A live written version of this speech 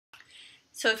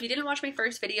So if you didn't watch my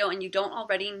first video and you don't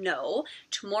already know,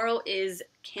 tomorrow is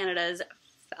Canada's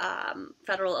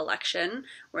federal election,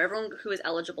 where everyone who is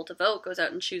eligible to vote goes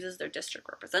out and chooses their district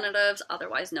representatives,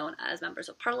 otherwise known as members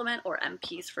of parliament, or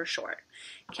MPs for short.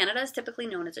 Canada is typically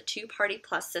known as a two-party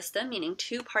plus system, meaning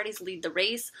two parties lead the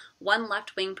race, one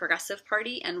left-wing progressive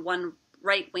party and one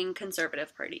right-wing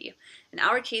conservative party. In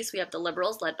our case, we have the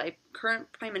Liberals, led by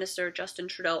current Prime Minister Justin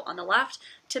Trudeau on the left,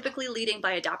 typically leading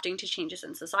by adapting to changes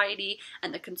in society,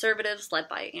 and the Conservatives, led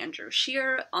by Andrew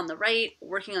Scheer on the right,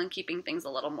 working on keeping things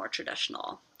a little more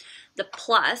traditional. The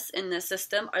plus in this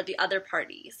system are the other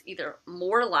parties, either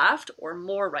more left or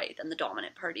more right than the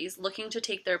dominant parties, looking to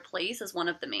take their place as one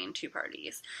of the main two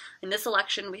parties. In this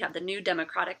election, we have the New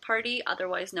Democratic Party,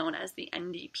 otherwise known as the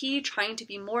NDP, trying to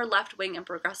be more left-wing and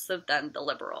progressive than the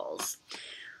Liberals.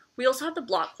 We also have the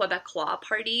Bloc Québécois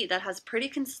party that has pretty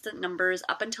consistent numbers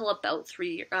up until about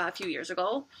a few years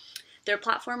ago. Their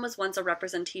platform was once a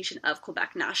representation of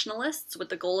Quebec nationalists with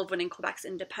the goal of winning Quebec's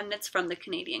independence from the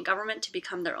Canadian government to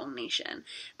become their own nation.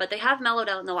 But they have mellowed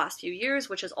out in the last few years,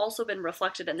 which has also been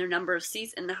reflected in their number of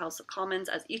seats in the House of Commons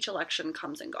as each election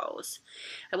comes and goes.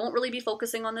 I won't really be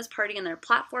focusing on this party and their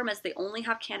platform as they only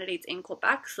have candidates in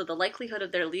Quebec, so the likelihood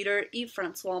of their leader,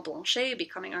 Yves-François Blanchet,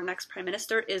 becoming our next Prime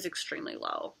Minister is extremely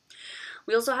low.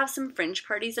 We also have some fringe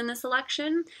parties in this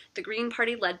election, the Green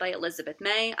Party led by Elizabeth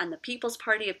May, and the People's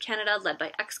Party of Canada led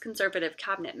by ex-Conservative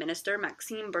Cabinet Minister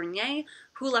Maxime Bernier,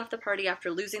 who left the party after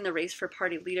losing the race for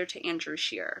party leader to Andrew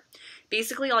Scheer.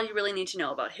 Basically, all you really need to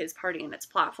know about his party and its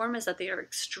platform is that they are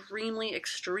extremely,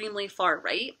 extremely far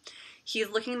right. He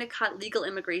is looking to cut legal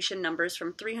immigration numbers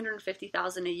from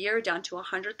 350,000 a year down to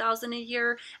 100,000 a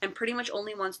year, and pretty much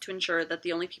only wants to ensure that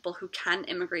the only people who can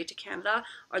immigrate to Canada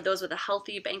are those with a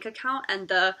healthy bank account and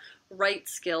the right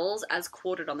skills as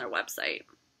quoted on their website.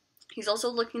 He's also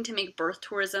looking to make birth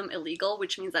tourism illegal,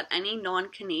 which means that any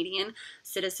non-Canadian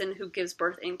citizen who gives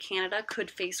birth in Canada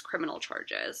could face criminal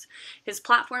charges. His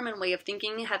platform and way of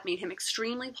thinking have made him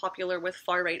extremely popular with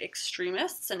far-right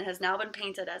extremists and has now been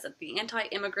painted as the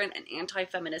anti-immigrant and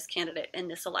anti-feminist candidate in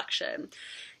this election.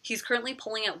 He's currently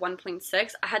polling at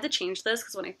 1.6. I had to change this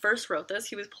because when I first wrote this,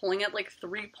 he was polling at like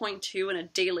 3.2 and a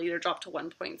day later dropped to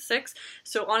 1.6.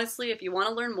 So honestly, if you want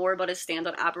to learn more about his stand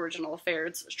on Aboriginal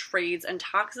affairs, trades, and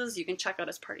taxes, you can check out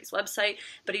his party's website,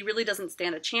 but he really doesn't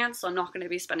stand a chance, so I'm not going to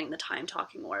be spending the time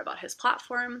talking more about his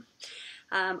platform.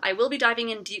 I will be diving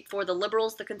in deep for the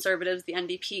Liberals, the Conservatives, the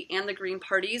NDP, and the Green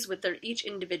parties with their each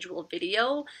individual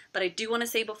video, but I do want to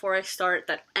say before I start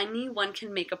that anyone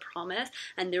can make a promise,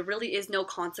 and there really is no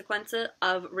consequence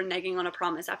of reneging on a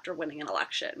promise after winning an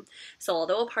election. So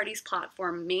although a party's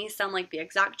platform may sound like the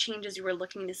exact changes you were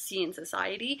looking to see in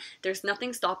society, there's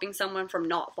nothing stopping someone from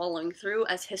not following through,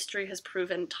 as history has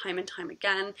proven time and time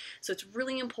again. So it's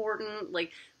really important,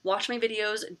 watch my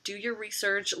videos, do your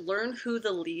research, learn who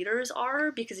the leaders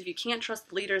are, because if you can't trust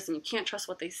the leaders and you can't trust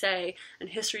what they say, and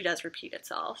history does repeat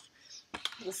itself.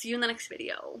 We'll see you in the next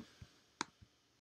video.